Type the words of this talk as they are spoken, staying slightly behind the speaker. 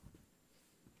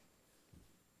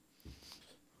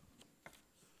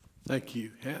Thank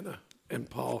you, Hannah and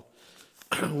Paul.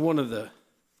 One of the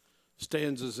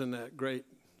stanzas in that great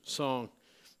song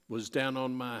was down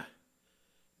on my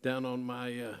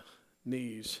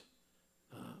knees.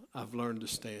 I've learned to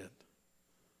stand.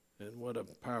 And what a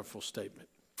powerful statement.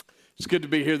 It's good to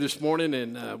be here this morning,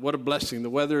 and what a blessing. The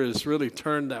weather has really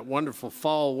turned that wonderful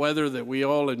fall weather that we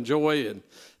all enjoy. And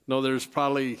I know there's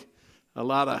probably a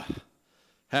lot of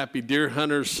happy deer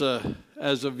hunters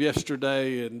as of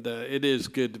yesterday, and it is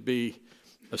good to be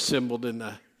assembled in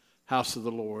the house of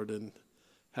the Lord and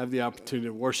have the opportunity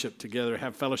to worship together,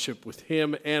 have fellowship with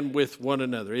Him and with one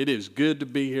another. It is good to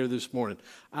be here this morning.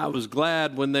 I was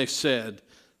glad when they said,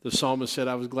 the psalmist said,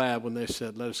 I was glad when they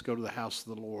said, let us go to the house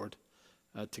of the Lord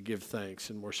to give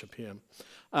thanks and worship Him.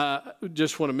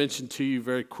 Just want to mention to you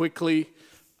very quickly,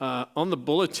 on the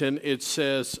bulletin it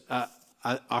says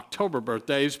October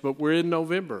birthdays, but we're in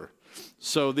November.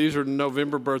 So these are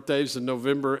November birthdays and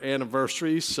November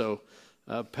anniversaries, so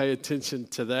pay attention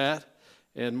to that.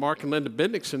 And Mark and Linda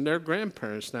Bendixson, they're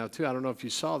grandparents now too. I don't know if you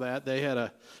saw that. They had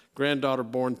a granddaughter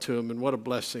born to them, and what a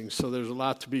blessing. So there's a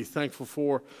lot to be thankful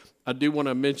for. I do want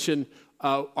to mention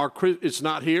it's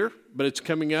not here, but it's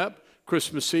coming up.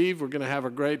 Christmas Eve, we're going to have a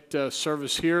great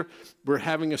service here. We're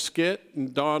having a skit,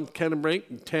 and Dawn Kennenbrink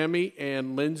and Tammy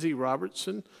and Lindsay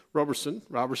Robertson.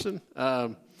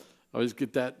 I always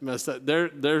get that messed up.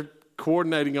 They're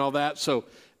coordinating all that. So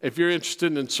if you're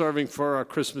interested in serving for our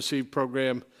Christmas Eve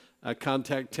program,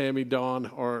 contact Tammy, Dawn,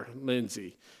 or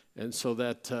Lindsay. And so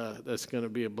that's going to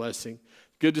be a blessing.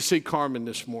 Good to see Carmen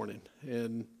this morning.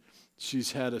 And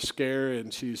she's had a scare,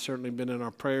 and she's certainly been in our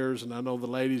prayers. And I know the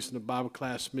ladies in the Bible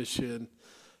class mission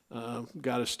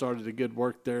got us started a good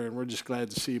work there. And we're just glad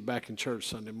to see you back in church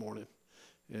Sunday morning.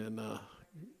 And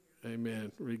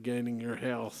amen, regaining your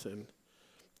health. And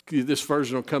this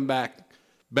version will come back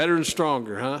better and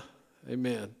stronger, huh?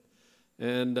 Amen.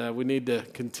 And we need to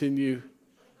continue.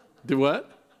 Do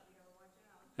what?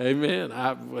 Amen.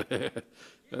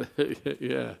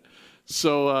 Yeah.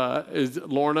 So is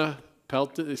Lorna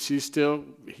Pelton, she's still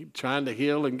trying to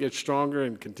heal and get stronger,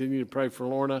 and continue to pray for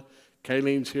Lorna.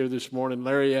 Kayleen's here this morning.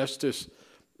 Larry Estes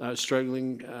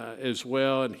struggling as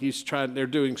well, and they're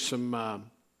doing some,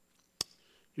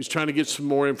 he's trying to get some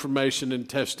more information and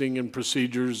testing and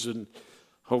procedures, and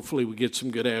hopefully we get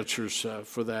some good answers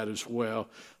for that as well.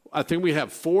 I think we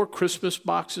have 4 Christmas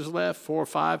boxes left, 4 or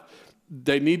 5.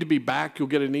 They need to be back. You'll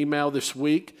get an email this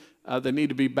week. They need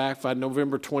to be back by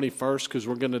November 21st because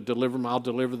we're going to deliver them. I'll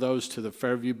deliver those to the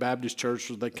Fairview Baptist Church.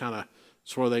 So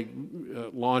it's where they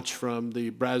launch from, the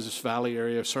Brazos Valley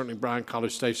area, certainly Bryan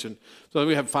College Station. So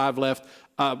we have 5 left.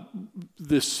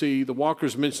 The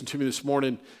Walkers mentioned to me this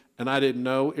morning, and I didn't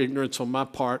know, ignorance on my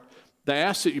part. They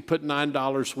asked that you put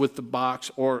 $9 with the box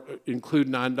or include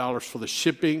 $9 for the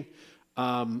shipping.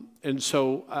 And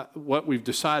so what we've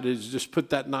decided is just put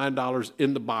that $9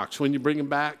 in the box. When you bring them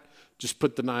back, just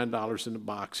put the $9 in the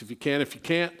box. If you can, if you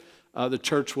can't, the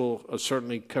church will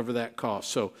certainly cover that cost.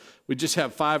 So we just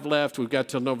have 5 left. We've got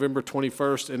till November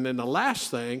 21st. And then the last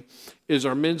thing is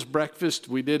our men's breakfast.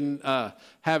 We didn't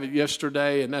have it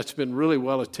yesterday, and that's been really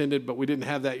well attended, but we didn't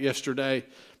have that yesterday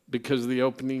because of the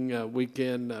opening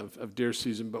weekend of deer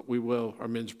season. But we will. Our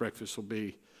men's breakfast will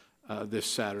be this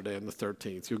Saturday on the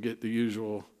 13th. You'll get the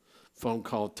usual phone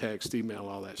call, text, email,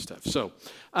 all that stuff. So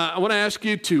I want to ask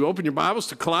you to open your Bibles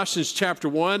to Colossians chapter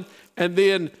 1, and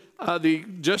then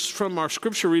just from our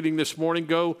scripture reading this morning,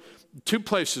 go 2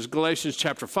 places, Galatians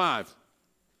chapter 5.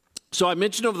 So I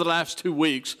mentioned over the last 2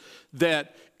 weeks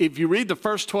that if you read the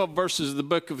first 12 verses of the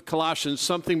book of Colossians,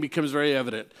 something becomes very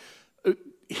evident.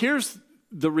 Here's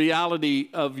the reality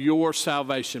of your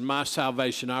salvation, my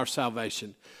salvation, our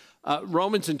salvation.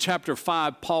 Romans in chapter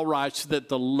 5, Paul writes that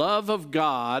the love of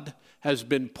God has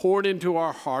been poured into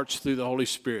our hearts through the Holy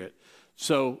Spirit.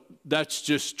 So that's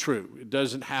just true. It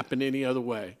doesn't happen any other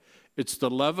way. It's the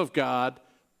love of God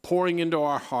pouring into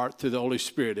our heart through the Holy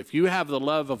Spirit. If you have the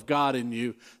love of God in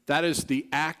you, that is the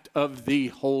act of the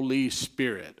Holy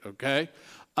Spirit, okay?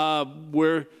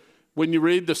 When you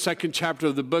read the 2nd chapter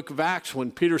of the book of Acts,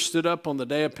 when Peter stood up on the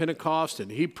day of Pentecost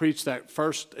and he preached that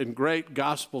first and great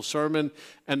gospel sermon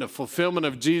and the fulfillment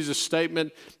of Jesus'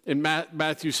 statement in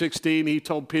Matthew 16, he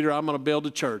told Peter, I'm going to build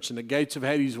a church and the gates of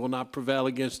Hades will not prevail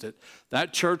against it.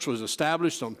 That church was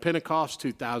established on Pentecost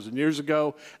 2,000 years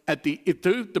ago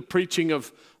through the preaching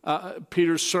of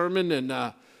Peter's sermon. And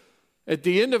at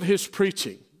the end of his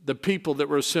preaching, the people that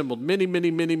were assembled,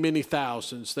 many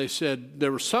thousands, they said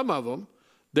there were some of them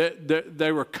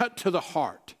they were cut to the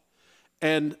heart,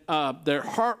 and their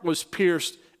heart was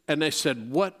pierced, and they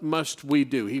said, what must we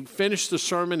do? He finished the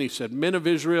sermon. He said, men of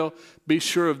Israel, be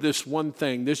sure of this one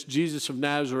thing. This Jesus of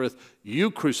Nazareth,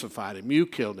 you crucified him. You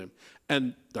killed him.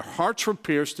 And their hearts were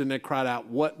pierced, and they cried out,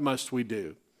 what must we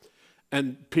do?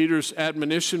 And Peter's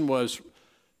admonition was,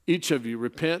 each of you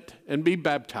repent and be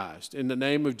baptized in the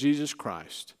name of Jesus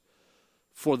Christ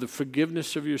for the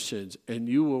forgiveness of your sins, and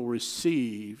you will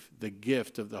receive the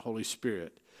gift of the Holy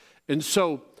Spirit. And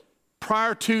so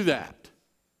prior to that,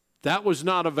 that was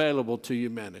not available to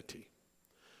humanity.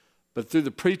 But through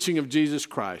the preaching of Jesus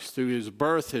Christ, through his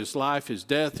birth, his life, his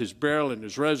death, his burial, and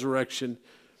his resurrection,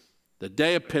 the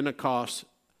day of Pentecost,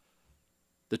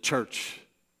 the church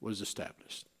was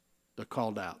established. The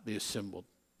called out, the assembled,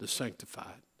 the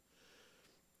sanctified.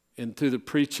 And through the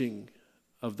preaching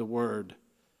of the word,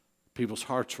 people's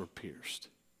hearts were pierced.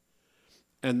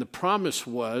 And the promise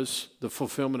was the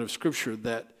fulfillment of Scripture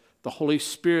that the Holy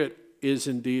Spirit is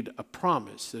indeed a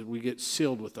promise, that we get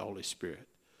sealed with the Holy Spirit.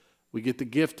 We get the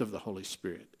gift of the Holy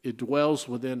Spirit. It dwells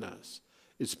within us.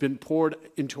 It's been poured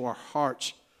into our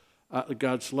hearts,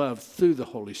 God's love through the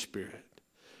Holy Spirit.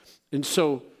 And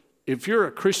so if you're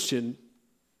a Christian,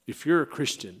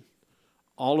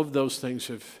 all of those things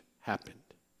have happened.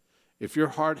 If your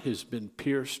heart has been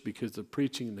pierced because of the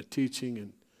preaching and the teaching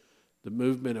and the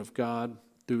movement of God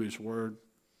through his word,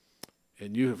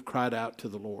 and you have cried out to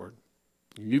the Lord,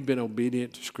 and you've been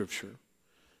obedient to Scripture,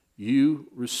 you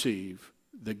receive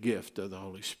the gift of the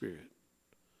Holy Spirit.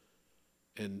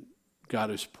 And God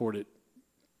has poured it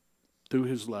through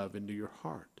his love into your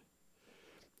heart.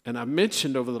 And I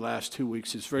mentioned over the last 2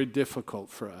 weeks, it's very difficult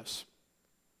for us.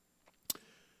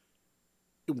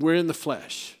 We're in the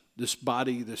flesh. This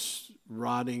body, this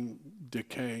rotting,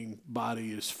 decaying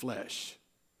body is flesh.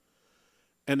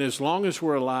 And as long as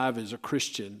we're alive as a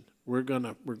Christian, we're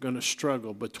gonna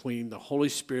struggle between the Holy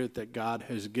Spirit that God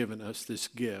has given us, this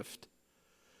gift,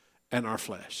 and our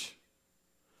flesh.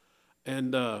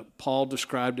 And Paul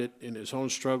described it in his own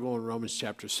struggle in Romans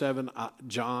chapter 7.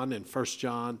 John in 1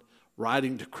 John,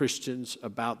 writing to Christians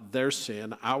about their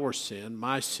sin, our sin,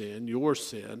 my sin, your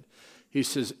sin. He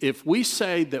says, if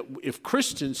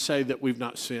Christians say that we've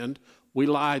not sinned, we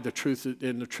lie, and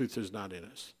the truth is not in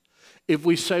us. If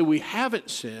we say we haven't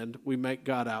sinned, we make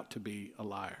God out to be a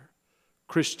liar.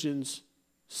 Christians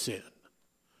sin.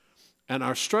 And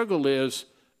our struggle is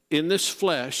in this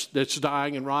flesh that's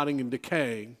dying and rotting and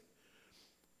decaying.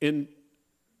 In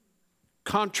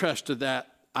contrast to that,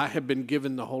 I have been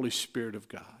given the Holy Spirit of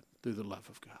God through the love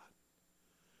of God.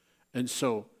 And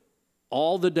so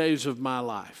all the days of my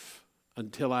life,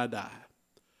 until I die,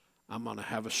 I'm going to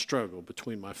have a struggle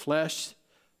between my flesh,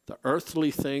 the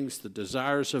earthly things, the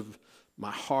desires of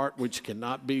my heart, which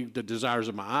cannot be, the desires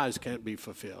of my eyes can't be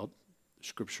fulfilled.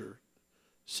 Scripture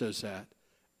says that.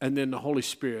 And then the Holy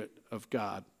Spirit of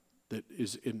God that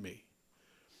is in me.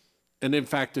 And in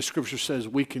fact, the Scripture says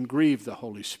we can grieve the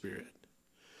Holy Spirit.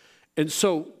 And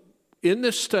so in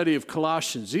this study of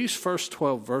Colossians, these first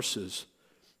 12 verses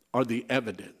are the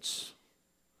evidence.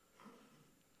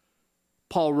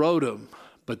 Paul wrote them,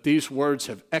 but these words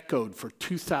have echoed for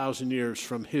 2,000 years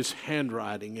from his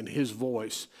handwriting and his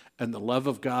voice and the love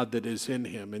of God that is in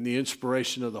him and the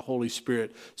inspiration of the Holy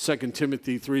Spirit. 2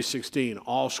 Timothy 3:16,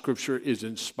 all Scripture is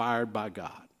inspired by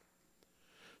God.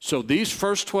 So these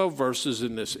first 12 verses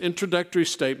in this introductory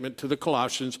statement to the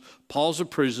Colossians, Paul's a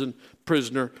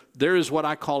prisoner. There is what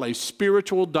I call a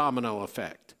spiritual domino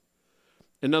effect.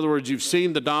 In other words, you've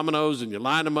seen the dominoes and you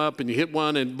line them up and you hit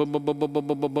one and boom, boom, boom, boom, boom,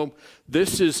 boom, boom, boom.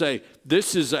 This is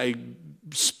a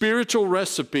spiritual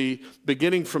recipe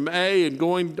beginning from A and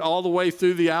going all the way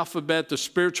through the alphabet, the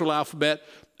spiritual alphabet,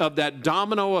 of that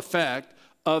domino effect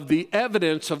of the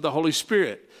evidence of the Holy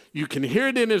Spirit. You can hear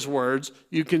it in his words,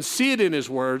 you can see it in his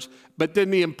words, but then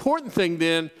the important thing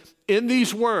then in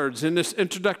these words, in this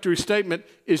introductory statement,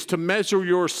 is to measure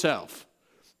yourself.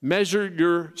 Measure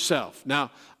yourself. Now,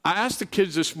 I asked the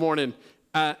kids this morning,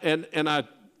 they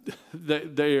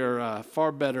are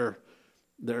far better.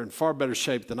 They're in far better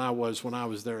shape than I was when I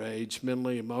was their age,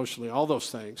 mentally, emotionally, all those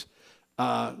things.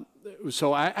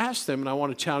 So I asked them, and I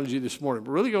want to challenge you this morning.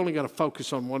 We're really only going to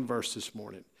focus on one verse this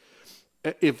morning.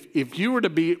 If you were to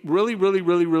be really, really,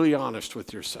 really, really honest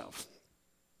with yourself,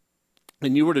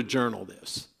 and you were to journal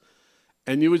this,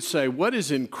 and you would say, what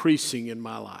is increasing in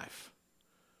my life?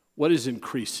 What is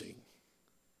increasing?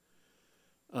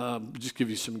 Just give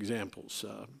you some examples.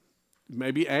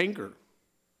 Maybe anger.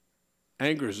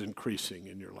 Anger is increasing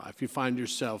in your life. You find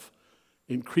yourself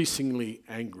increasingly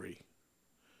angry,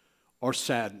 or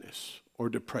sadness, or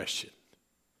depression.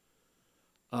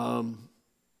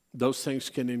 Those things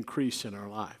can increase in our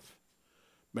life.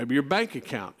 Maybe your bank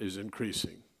account is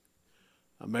increasing.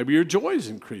 Maybe your joy is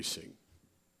increasing.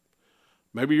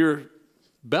 Maybe your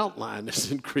belt line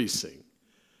is increasing.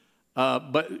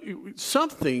 But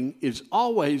something is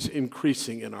always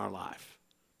increasing in our life.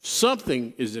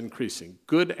 Something is increasing,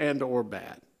 good and or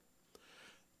bad.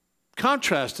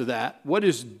 Contrast to that, what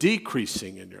is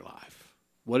decreasing in your life?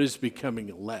 What is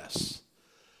becoming less?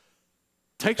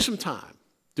 Take some time.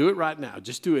 Do it right now.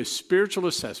 Just do a spiritual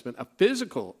assessment, a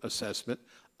physical assessment,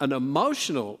 an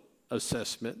emotional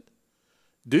assessment.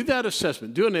 Do that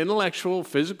assessment. Do an intellectual,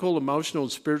 physical, emotional,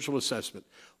 and spiritual assessment.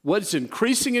 What's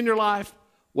increasing in your life?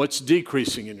 What's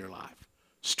decreasing in your life?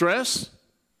 Stress,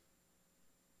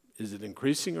 is it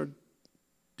increasing or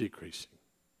decreasing?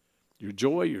 Your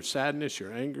joy, your sadness,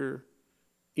 your anger,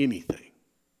 anything.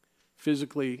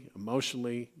 Physically,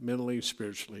 emotionally, mentally,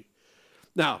 spiritually.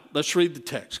 Now, let's read the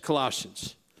text.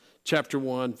 Colossians chapter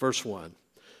 1, verse 1.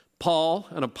 Paul,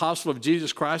 an apostle of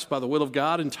Jesus Christ by the will of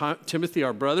God, and Timothy,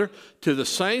 our brother, to the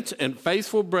saints and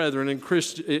faithful brethren in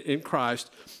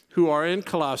Christ who are in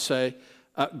Colossae,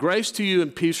 grace to you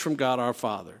and peace from God our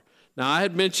Father. Now, I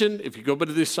had mentioned, if you go back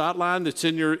to this outline that's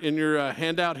in your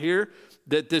handout here,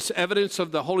 that this evidence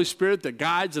of the Holy Spirit that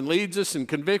guides and leads us and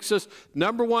convicts us,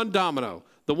 number one domino,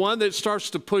 the one that starts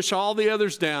to push all the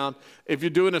others down, if you're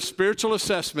doing a spiritual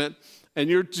assessment, and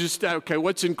you're just, okay,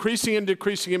 what's increasing and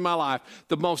decreasing in my life?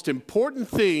 The most important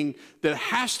thing that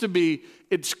has to be,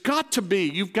 it's got to be,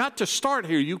 you've got to start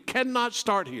here. You cannot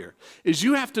start here, is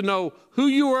you have to know who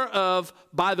you are of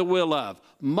by the will of.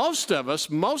 Most of us,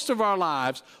 most of our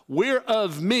lives, we're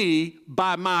of me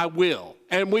by my will,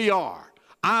 and we are.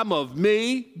 I'm of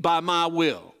me by my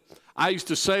will. I used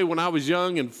to say when I was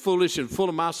young and foolish and full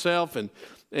of myself and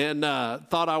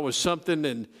thought I was something,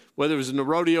 and whether it was in the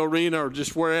rodeo arena or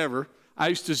just wherever, I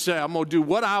used to say, I'm going to do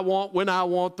what I want, when I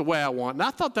want, the way I want. And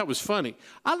I thought that was funny.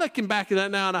 I looking back at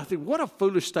that now, and I think, what a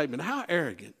foolish statement. How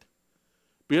arrogant.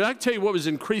 But I can tell you what was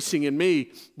increasing in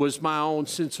me was my own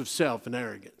sense of self and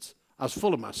arrogance. I was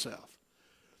full of myself.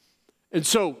 And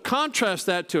so contrast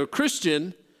that to a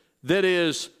Christian that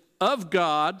is of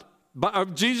God,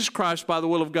 of Jesus Christ by the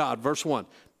will of God. Verse 1.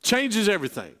 Changes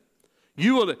everything.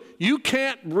 You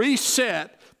can't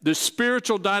reset the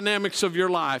spiritual dynamics of your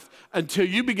life until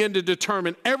you begin to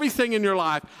determine everything in your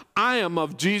life, I am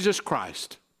of Jesus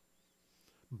Christ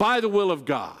by the will of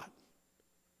God.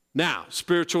 Now,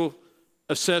 spiritual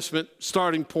assessment,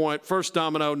 starting point, first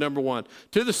domino, number one.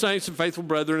 To the saints and faithful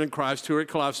brethren in Christ who are at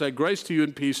Colossae, grace to you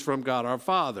and peace from God our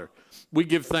Father. We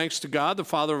give thanks to God, the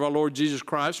Father of our Lord Jesus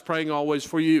Christ, praying always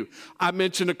for you. I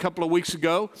mentioned a couple of weeks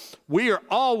ago, we are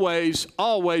always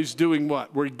doing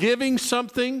what? We're giving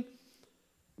something,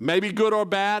 maybe good or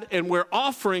bad, and we're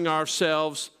offering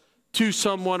ourselves to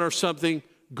someone or something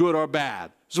good or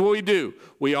bad. This is what we do.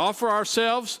 We offer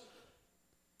ourselves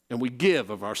and we give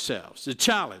of ourselves. The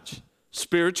challenge,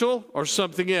 spiritual or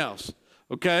something else.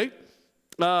 Okay?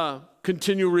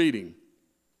 Continue reading.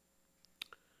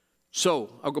 So,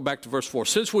 I'll go back to verse 4.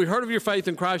 Since we heard of your faith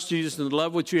in Christ Jesus and the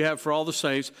love which you have for all the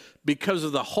saints, because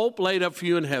of the hope laid up for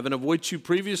you in heaven, of which you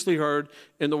previously heard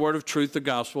in the word of truth, the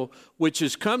gospel, which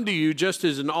has come to you just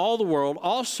as in all the world,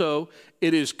 also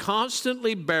it is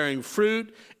constantly bearing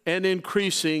fruit and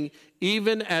increasing,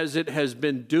 even as it has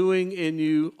been doing in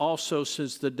you also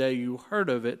since the day you heard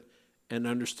of it and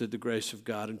understood the grace of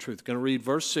God and truth. I'm going to read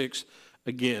verse 6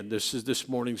 again. This is this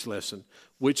morning's lesson.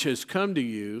 Which has come to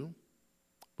you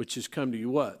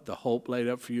what? The hope laid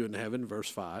up for you in heaven, verse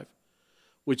 5.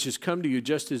 Which has come to you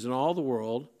just as in all the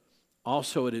world,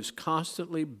 also it is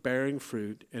constantly bearing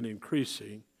fruit and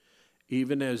increasing,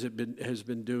 even as it has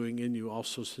been doing in you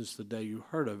also since the day you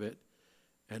heard of it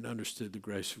and understood the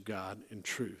grace of God in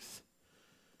truth.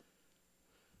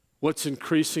 What's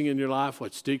increasing in your life?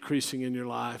 What's decreasing in your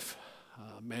life?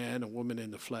 Man, a woman in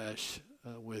the flesh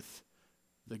with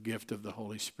the gift of the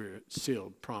Holy Spirit,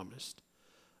 sealed, promised.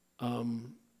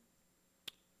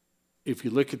 If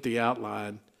you look at the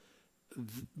outline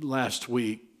last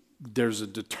week, there's a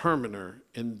determiner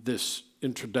in this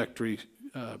introductory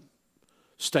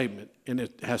statement, and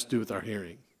it has to do with our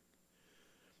hearing.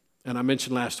 And I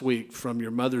mentioned last week, from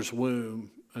your mother's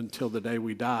womb until the day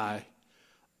we die,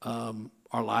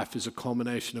 our life is a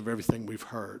culmination of everything we've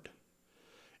heard.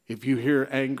 If you hear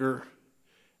anger,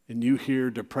 and you hear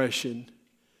depression,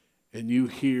 and you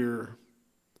hear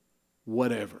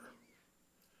whatever,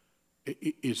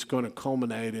 it's going to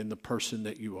culminate in the person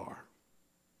that you are.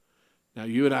 Now,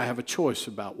 you and I have a choice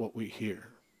about what we hear.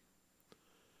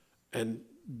 And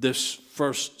this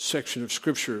first section of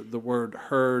Scripture, the word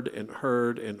heard and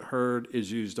heard and heard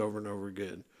is used over and over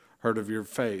again. Heard of your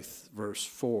faith, verse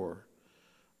 4.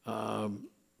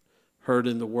 Heard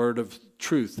in the word of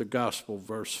truth, the gospel,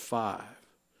 verse 5.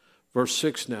 Verse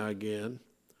 6 now again.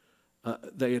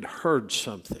 They had heard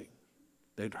something.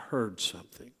 They'd heard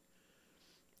something.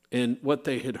 And what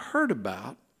they had heard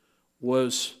about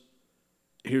was,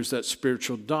 here's that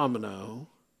spiritual domino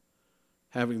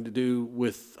having to do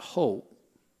with hope,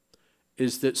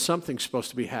 is that something's supposed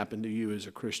to be happening to you as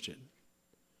a Christian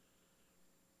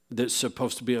that's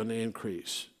supposed to be on the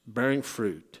increase, bearing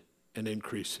fruit and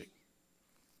increasing.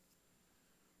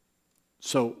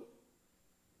 So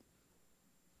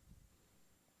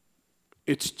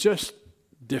it's just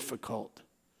difficult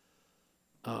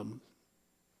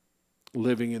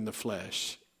living in the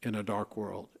flesh in a dark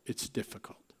world. It's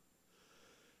difficult.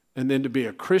 And then to be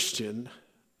a Christian,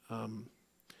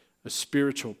 a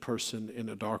spiritual person in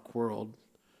a dark world,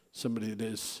 somebody that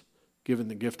is given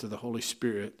the gift of the Holy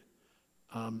Spirit,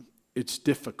 it's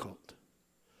difficult.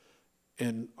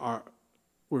 And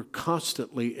we're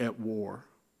constantly at war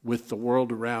with the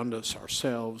world around us,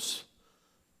 ourselves.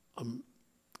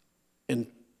 And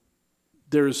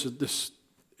there's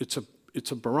it's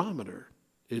a barometer.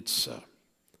 It's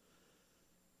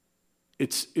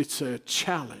a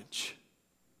challenge.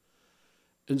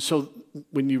 And so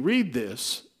when you read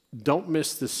this, don't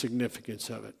miss the significance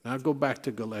of it. Now go back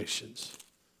to Galatians.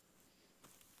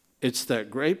 It's that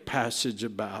great passage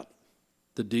about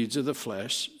the deeds of the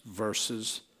flesh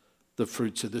versus the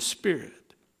fruits of the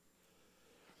Spirit.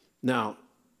 Now,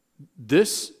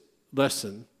 this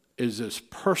lesson is as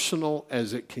personal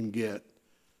as it can get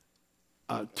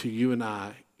to you and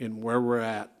I in where we're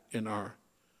at in our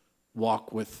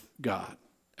walk with God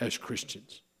as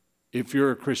Christians. If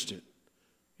you're a Christian,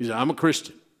 you say, I'm a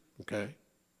Christian, okay?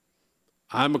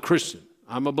 I'm a Christian.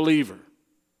 I'm a believer.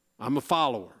 I'm a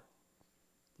follower,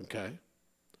 okay?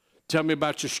 Tell me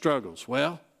about your struggles.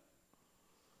 Well,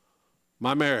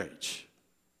 my marriage,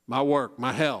 my work,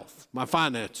 my health, my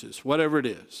finances, whatever it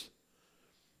is,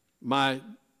 my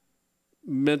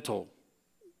mental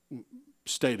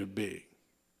state of being,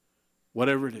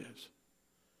 whatever it is.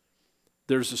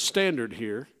 There's a standard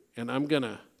here, and I'm going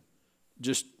to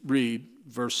just read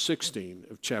verse 16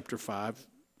 of chapter 5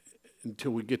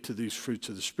 until we get to these fruits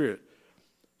of the Spirit.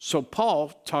 So Paul,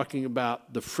 talking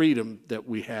about the freedom that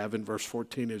we have in verse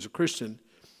 14 as a Christian,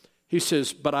 he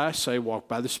says, but I say walk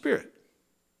by the Spirit.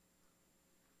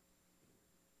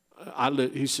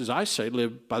 He says, I say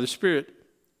live by the Spirit,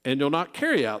 and you'll not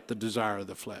carry out the desire of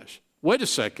the flesh. Wait a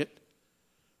second.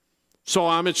 So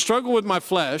I'm in struggle with my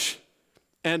flesh,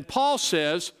 and Paul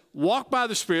says, walk by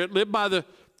the Spirit, live by the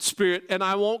Spirit, and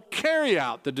I won't carry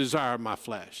out the desire of my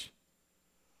flesh.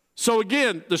 So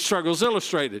again, the struggle is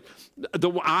illustrated.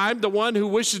 I'm the one who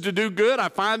wishes to do good. I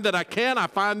find that I can. I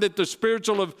find that the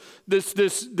spiritual of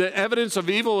the evidence of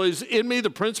evil is in me. The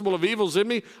principle of evil is in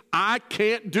me. I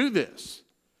can't do this.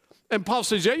 And Paul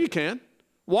says, yeah, you can.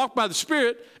 Walk by the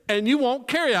Spirit, and you won't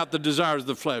carry out the desires of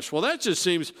the flesh. Well, that just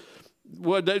seems,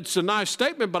 well, it's a nice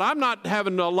statement, but I'm not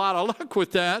having a lot of luck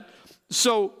with that.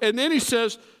 So, and then he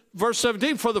says, verse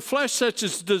 17, for the flesh sets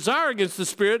its desire against the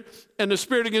Spirit, and the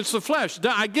Spirit against the flesh.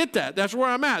 I get that. That's where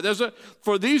I'm at.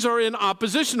 For these are in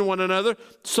opposition to one another,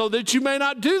 so that you may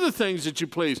not do the things that you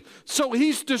please. So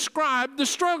he's described the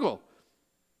struggle.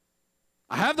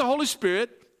 I have the Holy Spirit.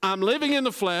 I'm living in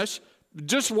the flesh.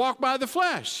 Just walk by the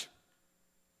flesh.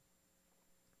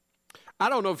 I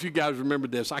don't know if you guys remember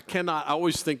this. I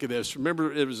always think of this.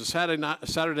 Remember, it was a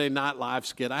Saturday Night Live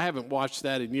skit. I haven't watched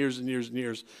that in years and years and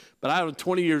years. But I don't know,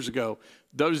 20 years ago,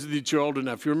 those of you that are old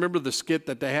enough, you remember the skit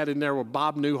that they had in there where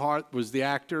Bob Newhart was the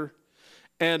actor?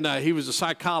 And he was a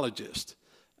psychologist,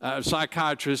 a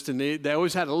psychiatrist, and they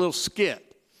always had a little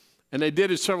skit. And they did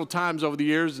it several times over the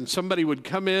years, and somebody would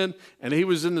come in, and he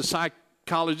was in the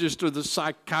psychologist or the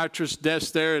psychiatrist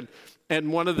desk there,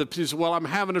 and one of the people said, well, I'm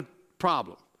having a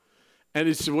problem. And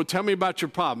he said, well, tell me about your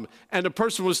problem. And the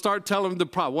person would start telling him the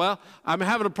problem. Well, I'm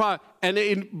having a problem.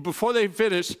 And before they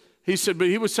finished, he said, but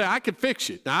he would say, I can fix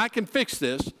it. Now, I can fix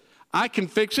this. I can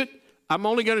fix it. I'm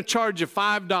only going to charge you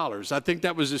 $5. I think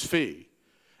that was his fee.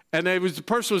 And the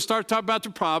person would start talking about the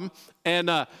problem, and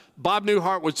Bob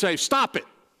Newhart would say, stop it.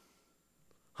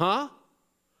 Huh?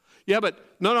 Yeah, but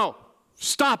no,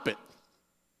 stop it.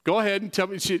 Go ahead and tell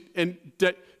me. And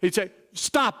he'd say,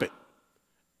 stop it.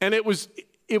 And it was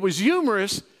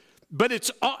humorous, but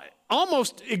it's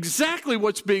almost exactly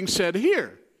what's being said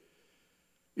here.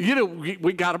 You know,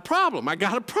 we got a problem. I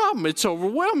got a problem. It's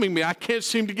overwhelming me. I can't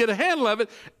seem to get a handle of it.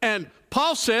 And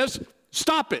Paul says,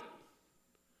 stop it.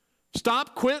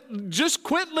 Just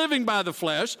quit living by the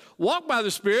flesh, walk by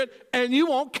the Spirit, and you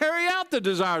won't carry out the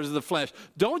desires of the flesh.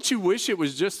 Don't you wish it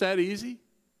was just that easy?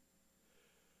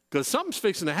 Because something's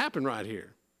fixing to happen right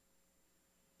here.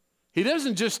 He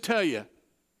doesn't just tell you,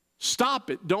 stop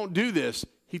it, don't do this.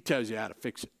 He tells you how to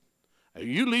fix it.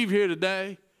 You leave here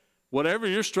today, whatever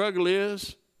your struggle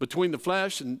is between the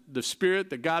flesh and the spirit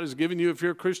that God has given you if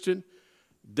you're a Christian,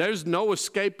 there's no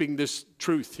escaping this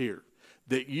truth here,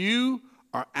 that you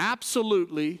are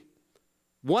absolutely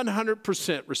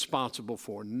 100% responsible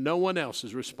for. No one else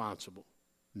is responsible.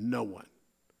 No one.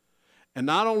 And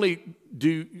not only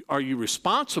are you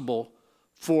responsible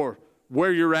for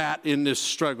where you're at in this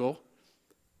struggle,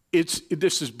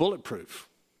 this is bulletproof.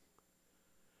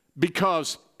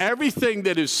 Because everything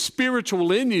that is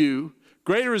spiritual in you,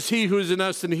 greater is he who is in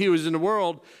us than he who is in the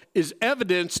world, is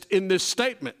evidenced in this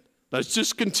statement. Let's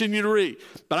just continue to read.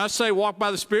 But I say, walk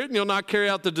by the Spirit, and you'll not carry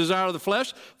out the desire of the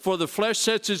flesh. For the flesh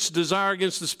sets its desire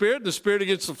against the Spirit, and the Spirit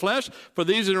against the flesh. For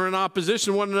these are in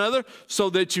opposition to one another, so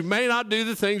that you may not do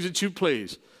the things that you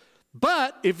please.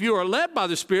 But if you are led by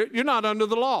the Spirit, you're not under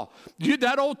the law.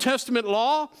 That Old Testament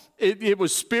law, it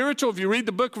was spiritual. If you read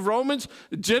the book of Romans,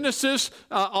 Genesis,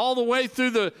 all the way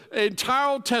through the entire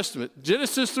Old Testament,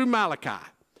 Genesis through Malachi,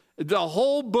 the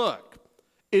whole book,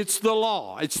 it's the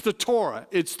law, it's the Torah,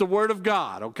 it's the Word of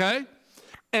God, okay?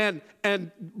 And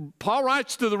Paul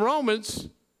writes to the Romans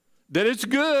that it's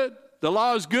good. The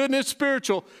law is good and it's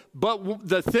spiritual. But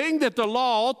the thing that the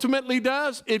law ultimately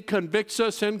does, it convicts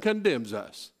us and condemns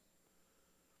us.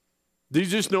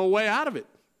 There's just no way out of it.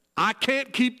 I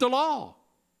can't keep the law.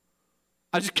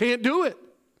 I just can't do it.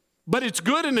 But it's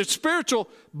good and it's spiritual,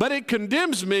 but it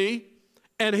condemns me.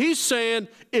 And he's saying,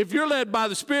 if you're led by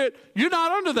the Spirit, you're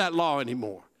not under that law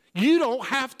anymore. You don't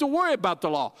have to worry about the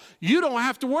law. You don't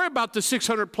have to worry about the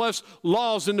 600 plus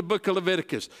laws in the book of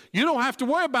Leviticus. You don't have to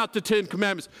worry about the 10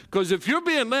 commandments. Because if you're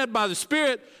being led by the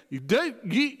Spirit, you don't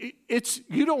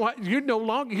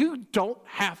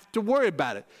have to worry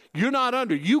about it. You're not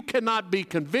under. You cannot be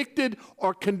convicted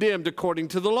or condemned according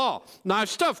to the law.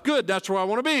 Nice stuff, good. That's where I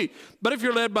want to be. But if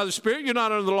you're led by the Spirit, you're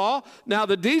not under the law. Now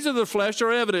the deeds of the flesh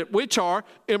are evident, which are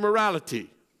immorality.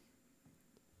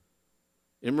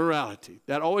 Immorality.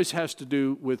 That always has to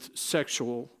do with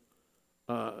sexual,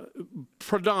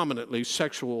 predominantly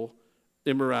sexual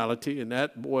immorality. And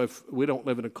that, boy, if we don't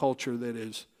live in a culture that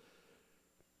is,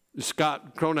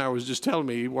 Scott Cronauer was just telling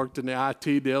me, he worked in the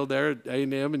IT deal there at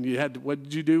A&M, and you had to, what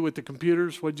did you do with the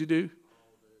computers? What did you do?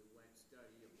 Went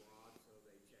study abroad, so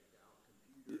they checked out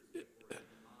computers that were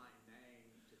in my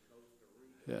name to Costa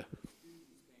Rica. Yeah.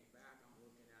 Students came back, I'm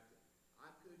looking at it. I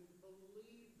couldn't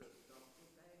believe the stuff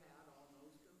that they had on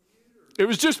those computers. It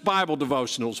was just Bible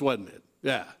devotionals, wasn't it?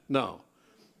 Yeah, no.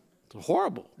 It's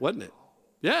horrible, wasn't it?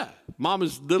 Yeah.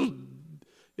 Mama's little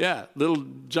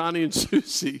Johnny and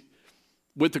Susie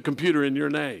with the computer in your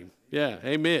name. Yeah,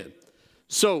 amen.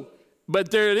 So,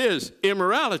 but there it is,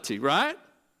 immorality, right?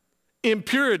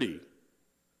 Impurity,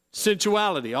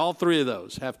 sensuality, all three of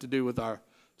those have to do with our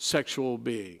sexual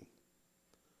being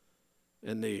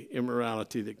and the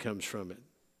immorality that comes from it.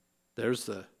 There's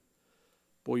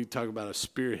you talk about a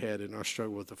spearhead in our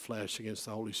struggle with the flesh against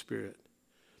the Holy Spirit.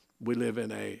 We live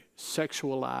in a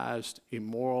sexualized,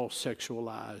 immoral,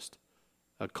 sexualized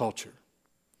culture.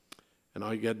 And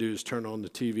all you got to do is turn on the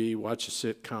TV, watch a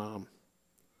sitcom.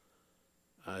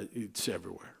 It's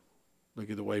everywhere. Look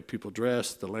at the way people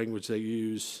dress, the language they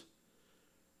use,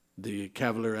 the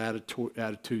cavalier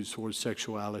attitudes towards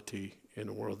sexuality in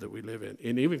the world that we live in.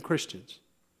 And even Christians.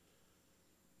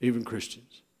 Even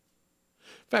Christians.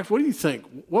 In fact, what do you think?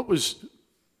 What was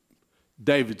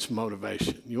David's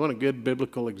motivation? You want a good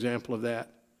biblical example of that?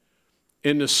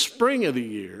 In the spring of the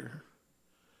year,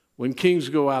 when kings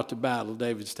go out to battle,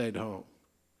 David stayed home.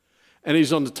 And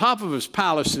he's on the top of his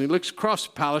palace, and he looks across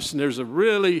the palace, and there's a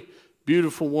really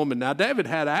beautiful woman. Now, David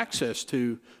had access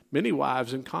to many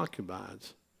wives and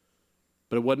concubines,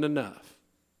 but it wasn't enough.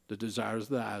 The desires of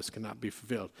the eyes cannot be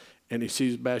fulfilled. And he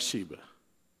sees Bathsheba.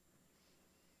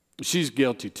 She's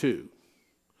guilty too.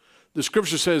 The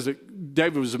scripture says that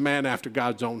David was a man after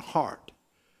God's own heart,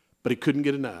 but he couldn't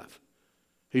get enough.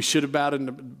 He should have bowed in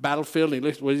the battlefield, and he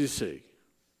looked, what did he see?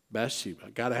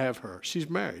 Bathsheba, got to have her. She's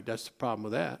married. That's the problem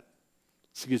with that.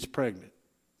 She gets pregnant.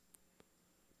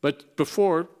 But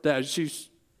before that,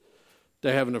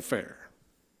 they have an affair.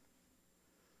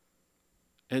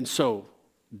 And so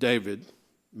David,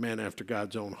 man after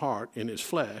God's own heart, in his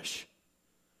flesh,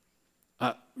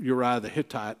 Uriah the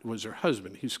Hittite was her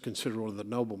husband. He's considered one of the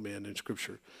noble men in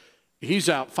Scripture. He's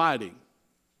out fighting.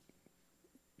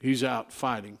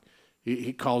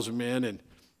 He calls him in, and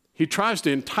he tries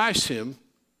to entice him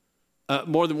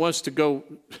more than once to go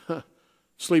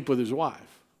sleep with his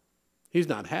wife. He's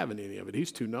not having any of it.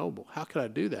 He's too noble. How could I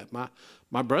do that?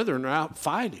 My brethren are out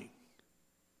fighting.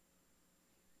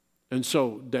 And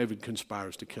so David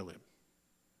conspires to kill him.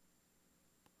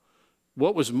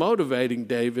 what was motivating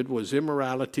David was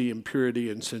immorality,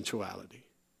 impurity, and sensuality.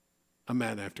 A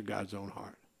man after God's own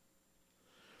heart.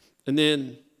 And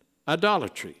then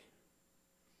idolatry,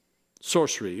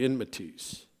 sorcery,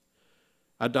 enmities,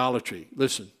 idolatry.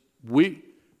 Listen, we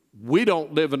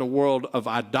don't live in a world of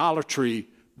idolatry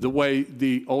the way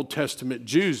the Old Testament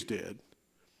Jews did,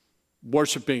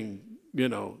 worshiping,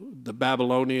 the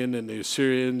Babylonian and the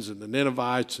Assyrians and the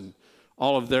Ninevites and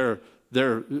all of their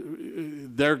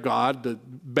god, the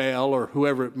Baal or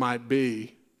whoever it might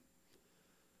be.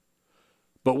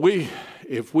 But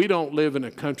if we don't live in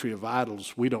a country of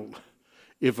idols,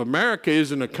 if America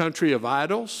isn't a country of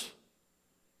idols,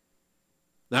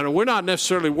 now we're not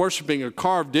necessarily worshiping a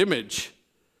carved image,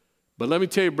 but let me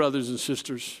tell you, brothers and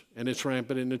sisters, and it's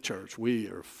rampant in the church, we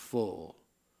are full.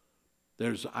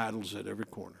 There's idols at every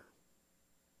corner.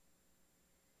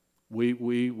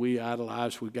 We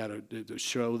idolize. We got a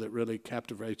show that really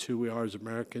captivates who we are as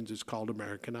Americans. It's called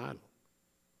American Idol.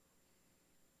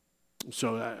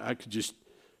 So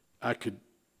I could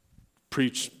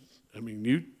preach. I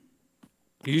mean,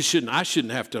 I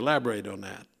shouldn't have to elaborate on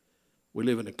that. We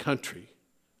live in a country,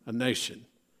 a nation,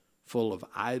 full of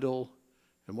idol,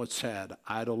 and what's sad,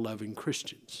 idol-loving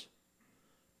Christians.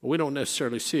 We don't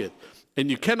necessarily see it. And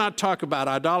you cannot talk about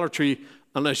idolatry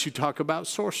unless you talk about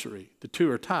sorcery. The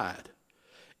two are tied.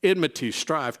 Enmity,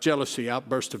 strife, jealousy,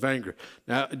 outburst of anger.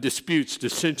 Now, disputes,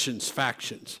 dissensions,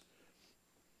 factions.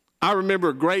 I remember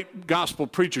a great gospel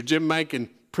preacher, Jim Mankin,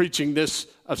 preaching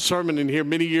a sermon in here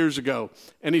many years ago.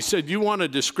 And he said, you want a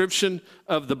description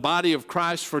of the body of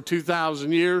Christ for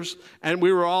 2,000 years? And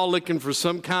we were all looking for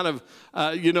some kind of,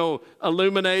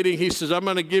 illuminating. He says, I'm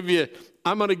going to give you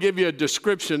a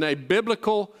description, a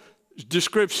biblical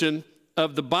description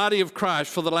of the body of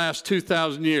Christ for the last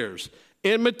 2,000 years.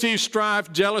 Enmity,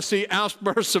 strife, jealousy,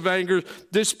 outbursts of anger,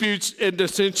 disputes and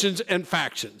dissensions and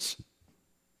factions.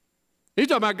 He's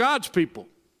talking about God's people.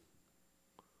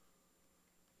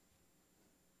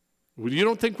 Well, you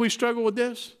don't think we struggle with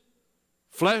this?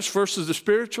 Flesh versus the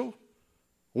spiritual?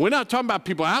 We're not talking about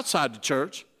people outside the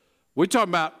church. We're talking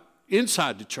about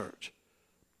inside the church.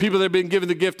 People that have been given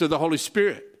the gift of the Holy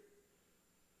Spirit.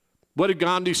 What did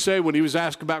Gandhi say when he was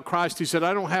asked about Christ? He said,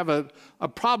 I don't have a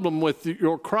problem with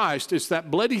your Christ. It's that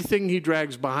bloody thing he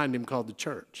drags behind him called the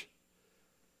church.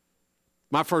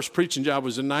 My first preaching job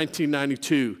was in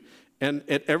 1992. And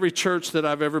at every church that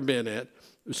I've ever been at,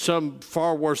 some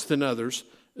far worse than others,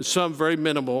 some very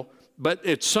minimal, but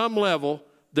at some level,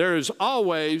 there is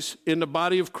always in the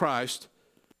body of Christ,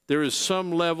 there is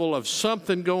some level of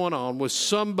something going on with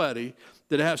somebody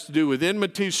that has to do with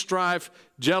enmity, strife,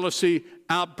 jealousy,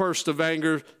 outburst of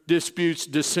anger, disputes,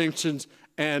 dissensions,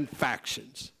 and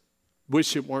factions.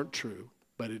 Wish it weren't true,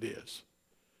 but it is.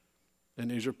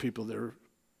 And these are people that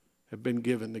have been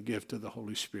given the gift of the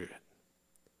Holy Spirit.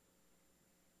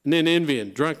 And then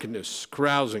envying, drunkenness,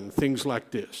 carousing, things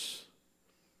like this.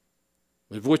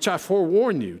 Of which I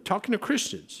forewarn you, talking to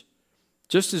Christians,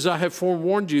 just as I have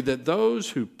forewarned you that those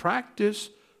who practice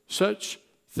such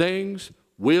things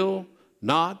will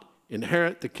not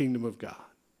inherit the kingdom of God.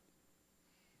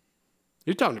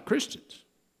 You're talking to Christians.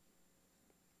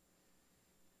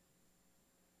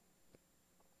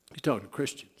 You're talking to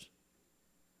Christians.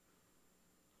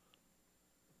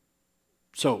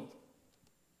 So,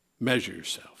 measure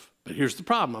yourself. But here's the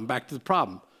problem. I'm back to the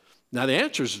problem. Now, the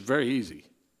answer is very easy.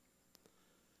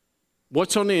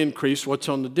 What's on the increase? What's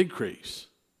on the decrease?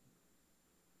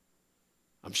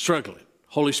 I'm struggling.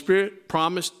 Holy Spirit,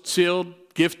 promised, sealed,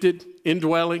 gifted,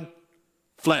 indwelling,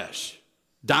 flesh,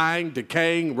 dying,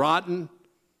 decaying, rotten.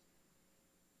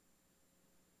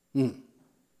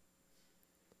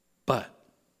 But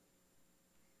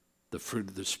the fruit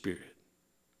of the Spirit.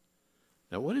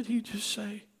 Now, what did he just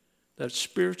say? That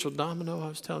spiritual domino I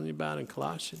was telling you about in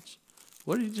Colossians.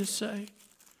 What did he just say?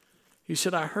 He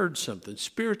said, I heard something.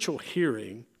 Spiritual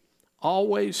hearing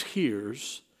always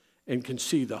hears and can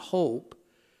see the hope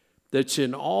that's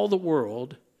in all the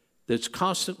world that's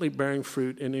constantly bearing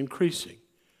fruit and increasing.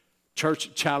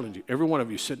 Church, challenge you. Every one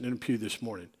of you sitting in a pew this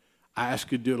morning, I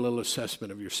ask you to do a little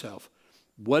assessment of yourself.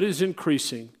 What is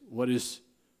increasing? What is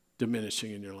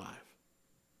diminishing in your life?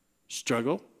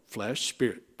 Struggle, flesh,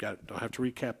 spirit. Don't have to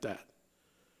recap that.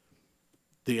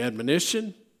 The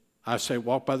admonition, I say,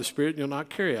 walk by the Spirit and you'll not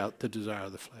carry out the desire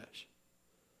of the flesh.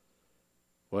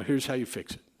 Well, here's how you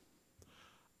fix it.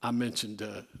 I mentioned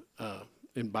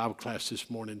in Bible class this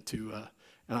morning and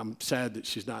I'm sad that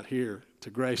she's not here, to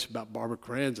Grace about Barbara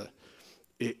Carranza.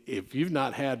 If you've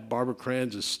not had Barbara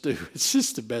Carranza's stew, it's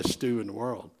just the best stew in the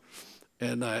world.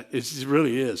 And it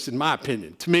really is, in my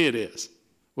opinion. To me, it is.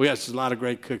 We got a lot of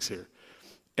great cooks here.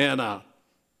 And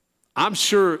I'm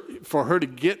sure for her to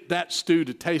get that stew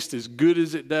to taste as good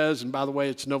as it does, and by the way,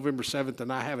 it's November 7th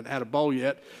and I haven't had a bowl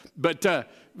yet, but to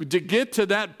get to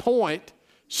that point,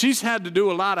 she's had to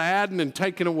do a lot of adding and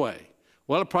taking away.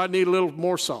 Well, I probably need a little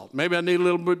more salt. Maybe I need a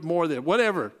little bit more of that.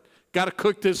 Whatever. Got to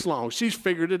cook this long. She's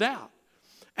figured it out.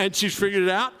 And she's figured it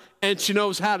out, and she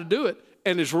knows how to do it,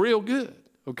 and it's real good,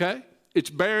 okay? It's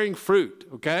bearing fruit,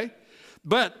 okay?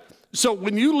 But, so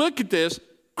when you look at this,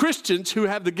 Christians who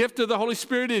have the gift of the Holy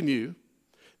Spirit in you,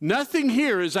 nothing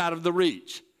here is out of the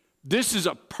reach. This is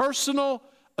a personal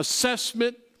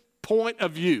assessment point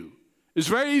of view. It's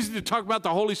very easy to talk about the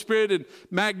Holy Spirit in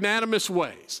magnanimous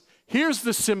ways. Here's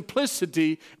the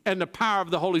simplicity and the power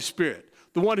of the Holy Spirit,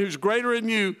 the one who's greater in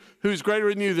you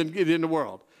than in the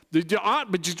world. But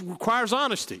it just requires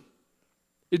honesty.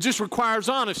 It just requires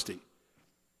honesty.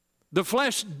 The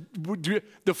flesh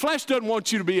doesn't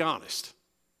want you to be honest.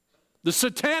 The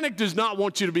satanic does not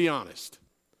want you to be honest.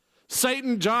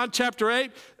 Satan, John chapter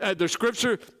 8, the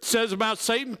scripture says about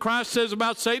Satan, Christ says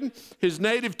about Satan, his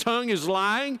native tongue is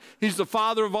lying. He's the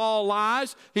father of all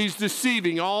lies. He's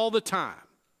deceiving all the time.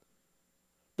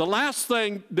 The last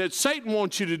thing that Satan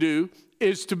wants you to do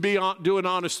is to do an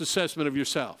honest assessment of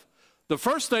yourself. The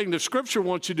first thing the scripture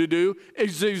wants you to do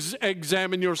is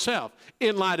examine yourself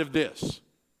in light of this.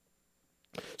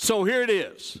 So here it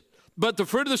is. But the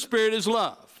fruit of the Spirit is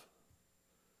love.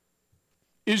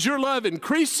 Is your love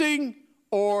increasing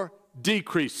or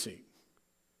decreasing?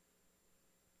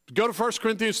 Go to 1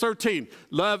 Corinthians 13.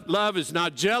 Love is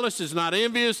not jealous, is not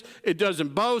envious, it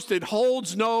doesn't boast, it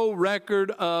holds no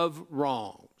record of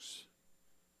wrongs.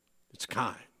 It's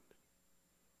kind.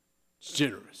 It's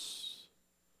generous.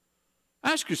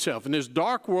 Ask yourself, in this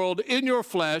dark world, in your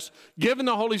flesh, given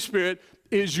the Holy Spirit,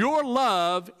 is your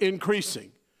love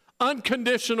increasing?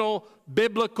 Unconditional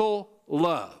biblical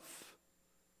love.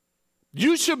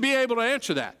 You should be able to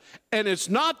answer that. And it's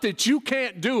not that you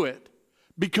can't do it,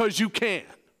 because you can.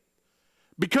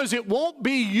 Because it won't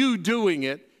be you doing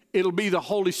it, it'll be the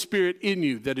Holy Spirit in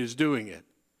you that is doing it.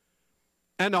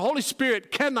 And the Holy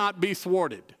Spirit cannot be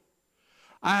thwarted.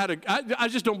 I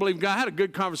just don't believe God. I had a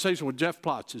good conversation with Jeff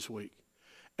Plotz this week.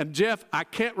 And Jeff, I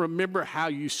can't remember how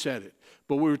you said it,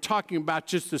 but we were talking about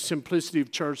just the simplicity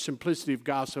of church, simplicity of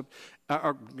gossip.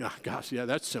 Yeah,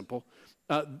 that's simple.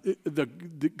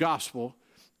 The gospel.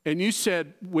 And you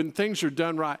said when things are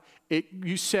done right,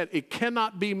 you said it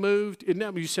cannot be moved. Isn't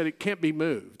that what you said? It can't be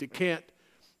moved. It can't,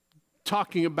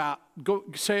 talking about, go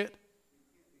say it.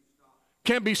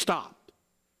 Can't be stopped.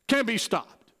 Can't be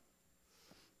stopped.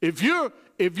 If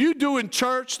you doing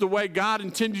church the way God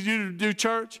intended you to do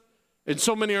church, and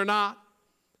so many are not,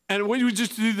 and we would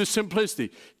just do the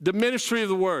simplicity, the ministry of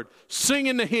the word,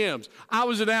 singing the hymns. I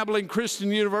was at Abilene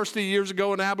Christian University years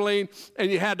ago in Abilene,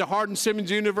 and you had the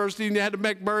Hardin-Simmons University, and you had the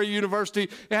McMurray University,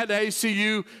 you had the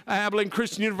ACU, Abilene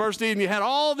Christian University, and you had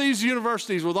all these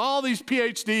universities with all these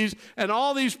PhDs and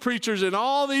all these preachers and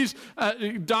all these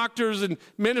doctors and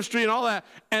ministry and all that.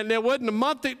 And there wasn't a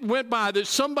month that went by that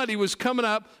somebody was coming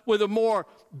up with a more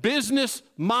business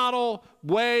model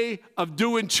way of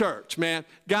doing church, man.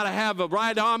 Got to have the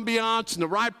right ambiance and the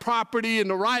right property and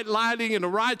the right lighting and the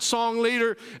right song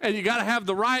leader, and you got to have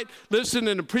the right, listen,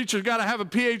 and the preacher's got to have a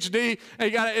PhD,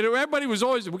 and everybody was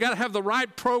always, we got to have the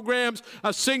right programs,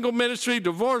 a single ministry,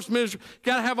 divorce ministry,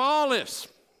 got to have all this.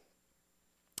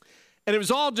 And it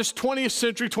was all just 20th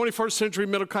century, 21st century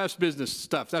middle-class business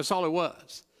stuff. That's all it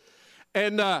was.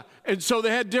 And so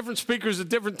they had different speakers at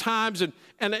different times, and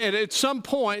at some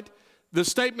point, the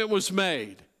statement was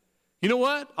made. You know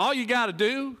what? All you got to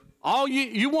do,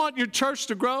 you want your church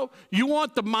to grow, you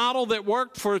want the model that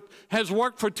has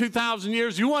worked for 2,000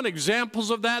 years, you want examples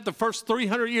of that, the first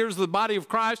 300 years of the body of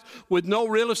Christ with no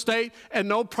real estate and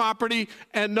no property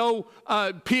and no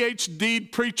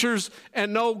PhD preachers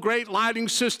and no great lighting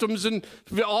systems and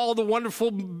all the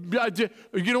wonderful,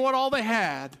 you know what? All they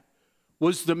had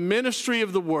was the ministry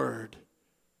of the word,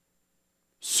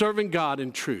 serving God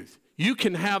in truth. You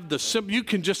can you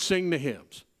can just sing the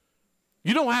hymns.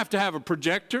 You don't have to have a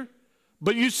projector,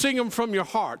 but you sing them from your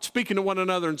heart, speaking to one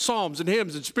another in psalms and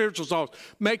hymns and spiritual songs,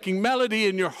 making melody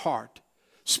in your heart,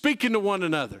 speaking to one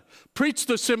another. Preach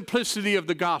the simplicity of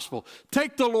the gospel.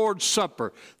 Take the Lord's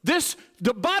Supper.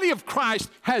 The body of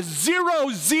Christ has 0,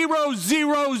 0,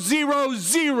 0, 0,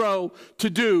 0 to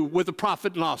do with the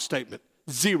profit and loss statement.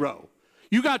 0.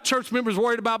 You got church members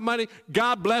worried about money,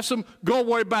 God bless them, go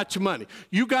worry about your money.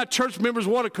 You got church members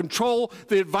want to control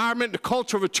the environment, the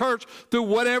culture of a church through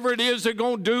whatever it is they're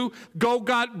going to do, go,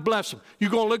 God bless them.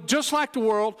 You're going to look just like the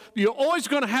world. You're always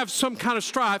going to have some kind of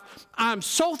strife. I'm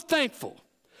so thankful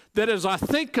that as I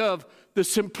think of the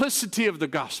simplicity of the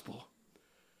gospel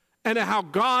and how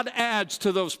God adds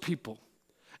to those people.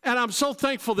 And I'm so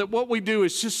thankful that what we do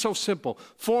is just so simple.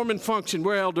 Form and function.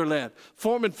 We're elder-led.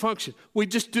 Form and function. We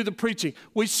just do the preaching.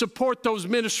 We support those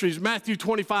ministries, Matthew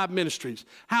 25 ministries,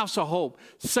 House of Hope,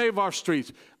 Save Our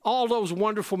Streets, all those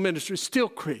wonderful ministries, Steel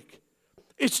Creek.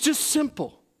 It's just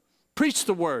simple. Preach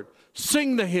the word.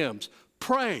 Sing the hymns.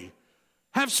 Pray.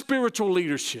 Have spiritual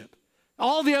leadership.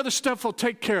 All the other stuff will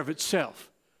take care of itself.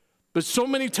 But so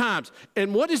many times,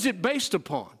 and what is it based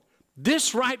upon?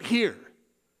 This right here.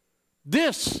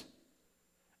 This.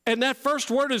 And that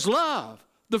first word is love,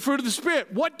 the fruit of the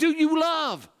Spirit. What do you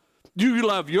love? Do you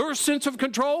love your sense of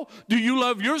control? Do you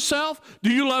love yourself?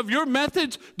 Do you love your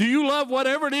methods? Do you love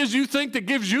whatever it is you think that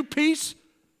gives you peace?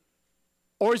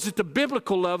 Or is it the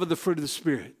biblical love of the fruit of the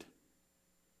Spirit?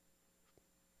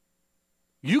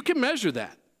 You can measure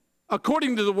that.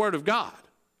 According to the Word of God,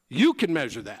 you can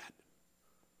measure that.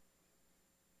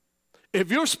 If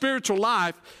your spiritual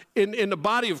life in the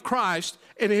body of Christ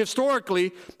and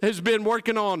historically has been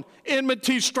working on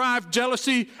enmity, strife,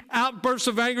 jealousy, outbursts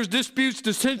of anger, disputes,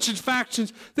 dissensions,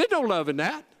 factions, there's no love in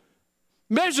that.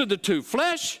 Measure the two,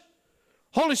 flesh,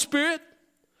 Holy Spirit,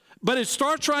 but it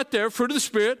starts right there, fruit of the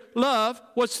Spirit, love,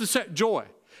 what's the second? Joy.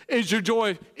 Is your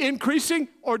joy increasing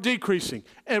or decreasing?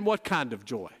 And what kind of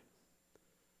joy?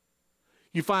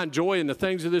 You find joy in the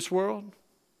things of this world?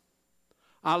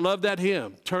 I love that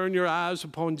hymn, turn your eyes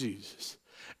upon Jesus,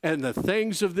 and the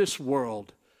things of this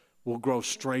world will grow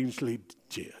strangely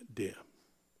dim.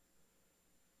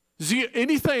 See,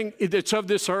 anything that's of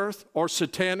this earth or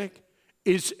satanic,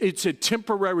 it's a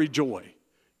temporary joy.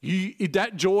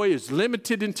 That joy is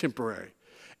limited and temporary,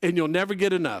 and you'll never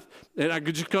get enough. And I'm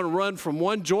just going to run from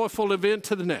one joyful event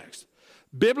to the next.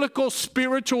 Biblical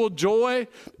spiritual joy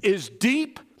is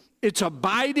deep, it's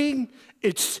abiding,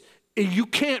 you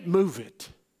can't move it.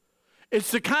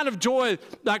 It's the kind of joy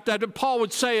like that Paul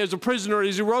would say as a prisoner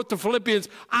as he wrote the Philippians,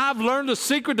 I've learned the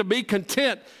secret to be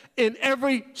content in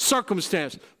every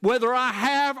circumstance, whether I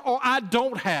have or I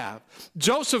don't have.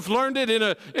 Joseph learned it in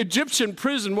an Egyptian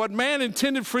prison. What man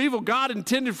intended for evil, God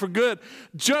intended for good.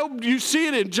 Job, you see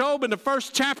it in Job in the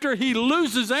first chapter. He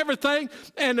loses everything,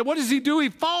 and what does he do? He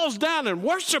falls down and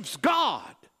worships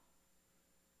God.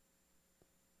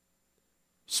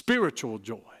 Spiritual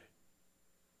joy.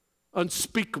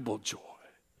 Unspeakable joy.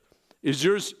 Is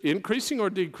yours increasing or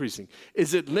decreasing?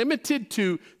 Is it limited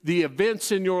to the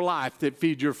events in your life that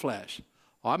feed your flesh?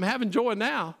 Oh, I'm having joy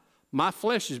now. My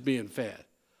flesh is being fed.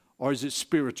 Or is it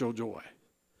spiritual joy?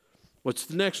 What's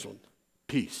the next one?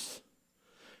 Peace.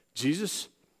 Jesus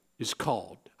is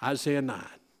called, Isaiah 9,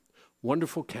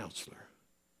 Wonderful Counselor,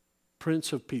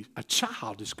 Prince of Peace. A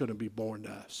child is going to be born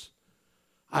to us.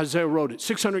 Isaiah wrote it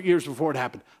 600 years before it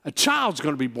happened. A child's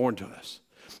going to be born to us.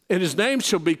 And his name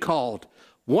shall be called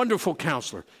Wonderful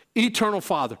Counselor, Eternal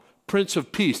Father, Prince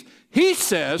of Peace. He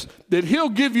says that he'll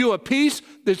give you a peace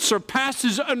that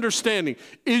surpasses understanding.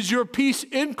 Is your peace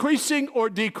increasing or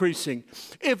decreasing?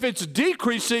 If it's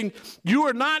decreasing,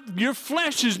 your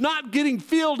flesh is not getting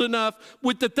filled enough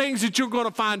with the things that you're going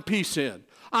to find peace in.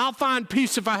 I'll find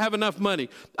peace if I have enough money.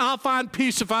 I'll find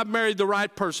peace if I've married the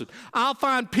right person. I'll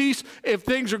find peace if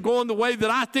things are going the way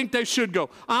that I think they should go.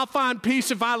 I'll find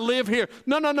peace if I live here.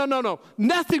 No.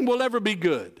 Nothing will ever be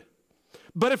good.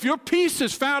 But if your peace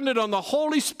is founded on the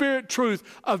Holy Spirit truth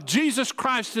of Jesus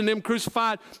Christ and Him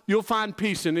crucified, you'll find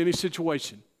peace in any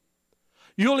situation.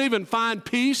 You'll even find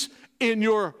peace in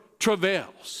your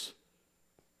travails.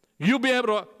 You'll be able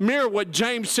to mirror what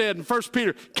James said in 1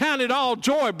 Peter. Count it all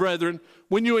joy, brethren,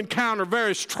 when you encounter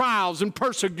various trials and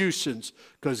persecutions,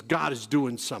 because God is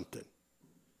doing something.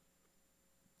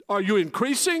 Are you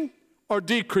increasing or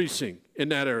decreasing in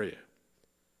that area?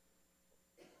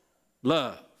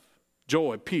 Love,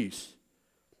 joy, peace,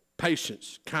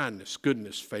 patience, kindness,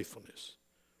 goodness, faithfulness,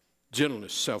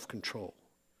 gentleness, self-control.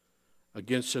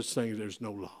 Against such things there's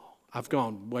no law. I've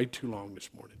gone way too long this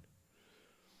morning.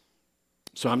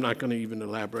 So I'm not going to even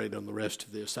elaborate on the rest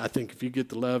of this. I think if you get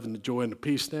the love and the joy and the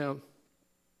peace down,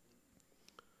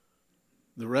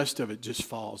 the rest of it just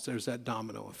falls. There's that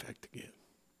domino effect again.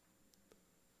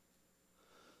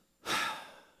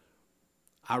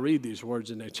 I read these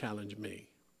words and they challenge me.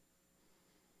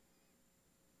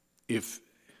 If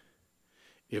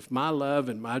my love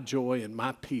and my joy and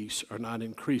my peace are not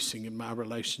increasing in my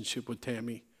relationship with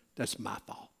Tammy, that's my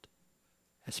fault.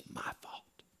 That's my fault.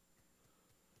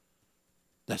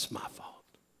 That's my fault.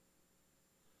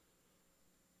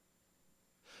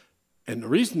 And the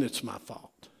reason it's my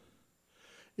fault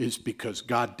is because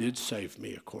God did save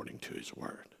me according to His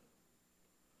word.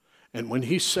 And when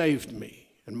He saved me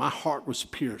and my heart was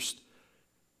pierced,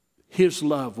 His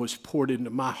love was poured into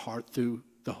my heart through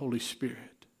the Holy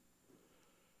Spirit.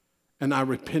 and I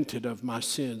repented of my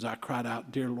sins. I cried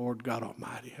out, "Dear Lord God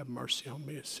Almighty, have mercy on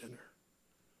me, a sinner."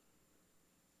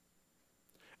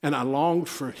 And I longed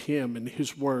for him and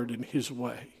his word and his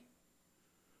way.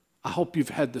 I hope you've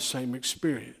had the same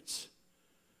experience.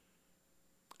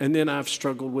 And then I've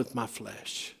struggled with my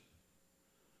flesh.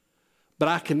 But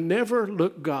I can never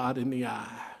look God in the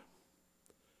eye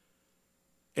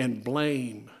and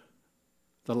blame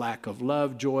the lack of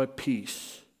love, joy,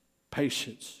 peace,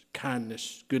 patience,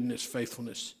 kindness, goodness,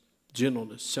 faithfulness,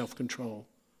 gentleness, self-control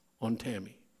on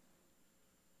Tammy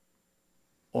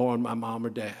or on my mom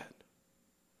or dad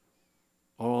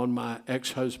or on my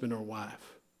ex-husband or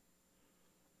wife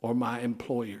or my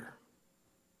employer.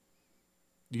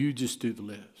 You just do the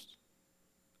list,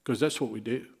 because that's what we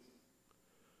do.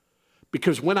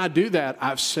 Because when I do that,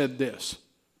 I've said this: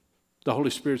 the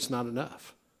Holy Spirit's not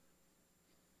enough.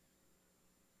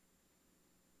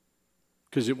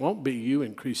 Because it won't be you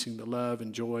increasing the love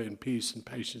and joy and peace and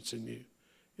patience in you.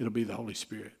 It'll be the Holy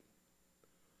Spirit.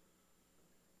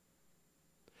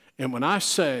 And when I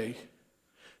say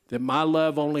that my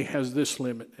love only has this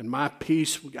limit and my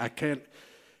peace, I can't,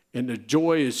 and the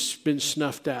joy has been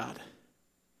snuffed out,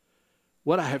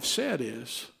 what I have said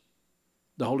is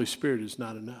the Holy Spirit is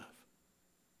not enough.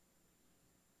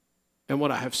 And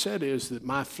what I have said is that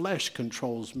my flesh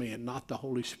controls me and not the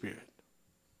Holy Spirit.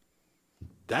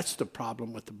 That's the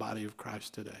problem with the body of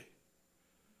Christ today.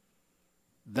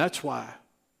 That's why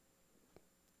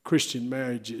Christian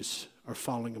marriages are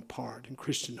falling apart and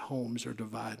Christian homes are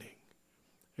dividing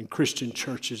and Christian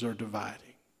churches are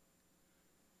dividing.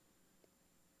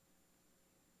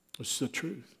 It's the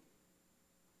truth.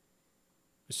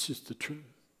 It's just the truth.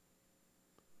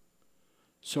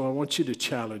 So I want you to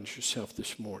challenge yourself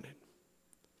this morning.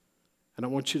 And I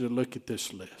want you to look at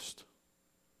this list.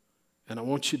 And I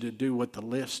want you to do what the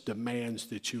list demands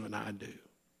that you and I do.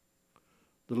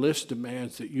 The list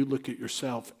demands that you look at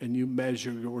yourself and you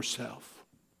measure yourself.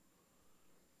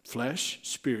 Flesh,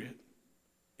 spirit,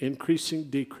 increasing,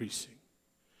 decreasing.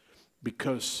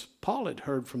 Because Paul had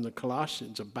heard from the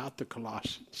Colossians about the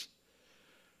Colossians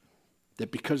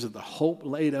that because of the hope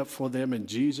laid up for them in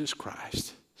Jesus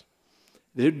Christ,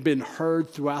 it had been heard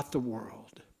throughout the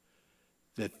world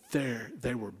that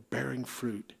they were bearing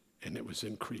fruit and it was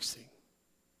increasing.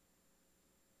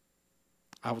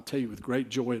 I will tell you with great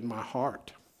joy in my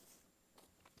heart,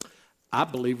 I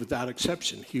believe without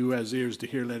exception, he who has ears to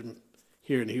hear, let him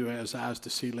hear, and he who has eyes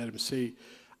to see, let him see.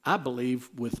 I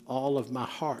believe with all of my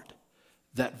heart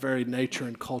that very nature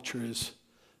and culture is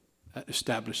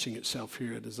establishing itself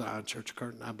here at the Zion Church of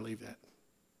Curtin. I believe that.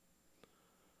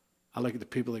 I look at the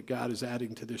people that God is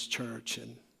adding to this church,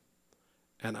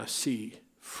 and I see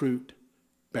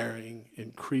fruit-bearing,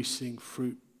 increasing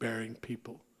fruit-bearing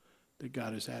people that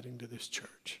God is adding to this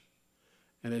church.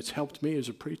 And it's helped me as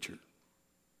a preacher. It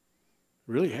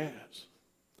really has.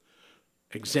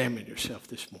 Examine yourself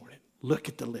this morning. Look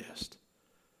at the list.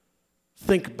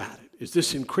 Think about it. Is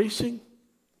this increasing?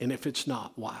 And if it's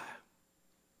not, why?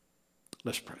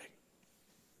 Let's pray.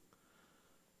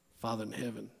 Father in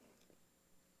heaven,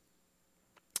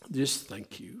 just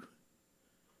thank you.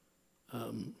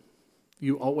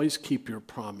 You always keep your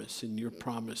promise, and your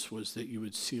promise was that you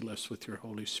would seal us with your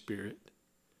Holy Spirit.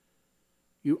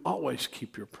 You always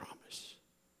keep your promise.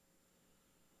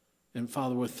 And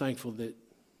Father, we're thankful that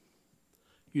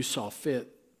you saw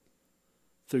fit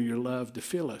through your love to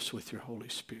fill us with your Holy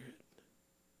Spirit.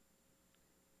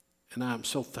 And I'm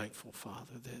so thankful,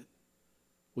 Father, that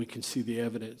we can see the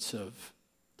evidence of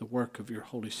the work of your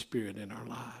Holy Spirit in our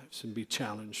lives and be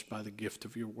challenged by the gift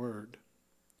of your word,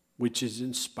 which is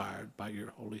inspired by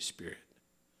your Holy Spirit.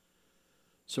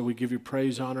 So we give you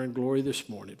praise, honor, and glory this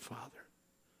morning, Father.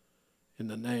 In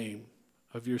the name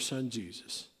of your Son,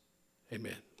 Jesus,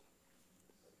 amen.